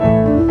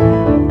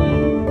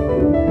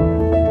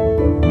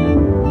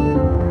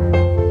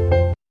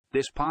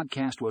This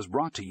podcast was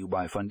brought to you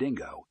by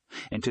Fundingo.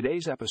 In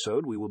today's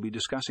episode, we will be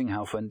discussing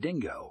how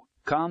Fundingo,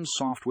 comms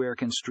software,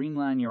 can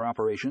streamline your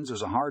operations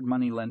as a hard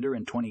money lender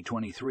in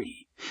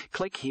 2023.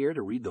 Click here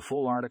to read the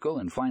full article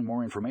and find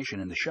more information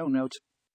in the show notes.